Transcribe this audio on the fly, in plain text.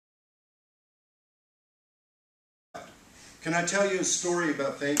Can I tell you a story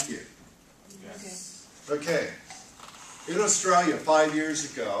about thank you? Yes. Okay. In Australia 5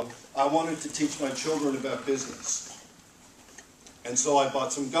 years ago, I wanted to teach my children about business. And so I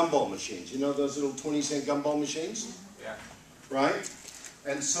bought some gumball machines. You know those little 20-cent gumball machines? Yeah. Right?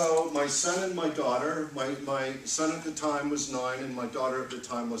 And so my son and my daughter, my son at the time was 9 and my daughter at the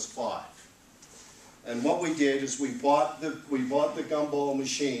time was 5. And what we did is we bought the gumball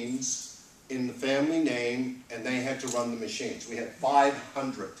machines in the family name, and they had to run the machines. We had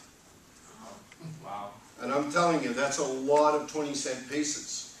 500. Wow. And I'm telling you, that's a lot of 20-cent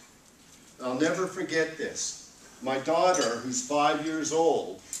pieces. I'll never forget this. My daughter, who's 5 years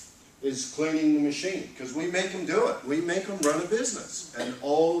old, is cleaning the machine, because we make them do it. We make them run a business, and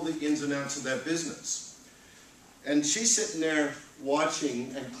all the ins and outs of that business. And she's sitting there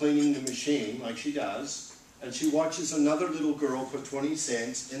watching and cleaning the machine, like she does, and she watches another little girl put 20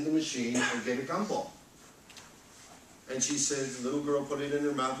 cents in the machine and get a gumball. And she said, the little girl put it in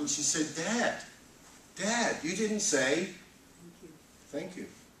her mouth, and she said, Dad, you didn't say thank you.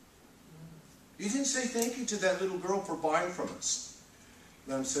 You didn't say thank you to that little girl for buying from us.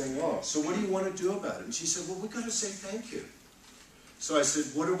 And I'm saying, oh, so what do you want to do about it? And she said, well, we've got to say thank you. So I said,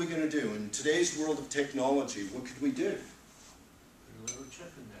 what are we going to do? In today's world of technology, what could we do? Put a little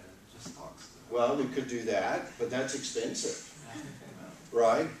chip in there that just talks to them. Well, we could do that, but that's expensive.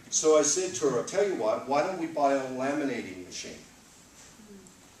 Right? So I said to her, I'll tell you what, why don't we buy a laminating machine?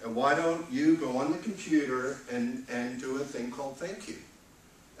 And why don't you go on the computer and do a thing called thank you?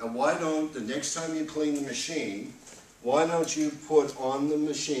 And why don't, the next time you clean the machine, why don't you put on the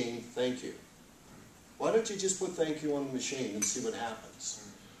machine thank you? Why don't you just put thank you on the machine and see what happens?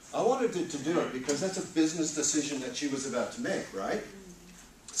 I wanted to do it because that's a business decision that she was about to make, right?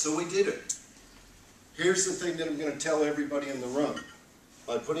 So we did it. Here's the thing that I'm going to tell everybody in the room.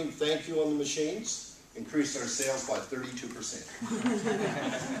 By putting thank you on the machines, increased our sales by 32%.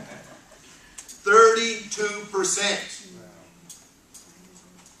 32%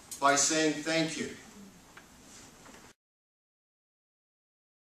 by saying thank you.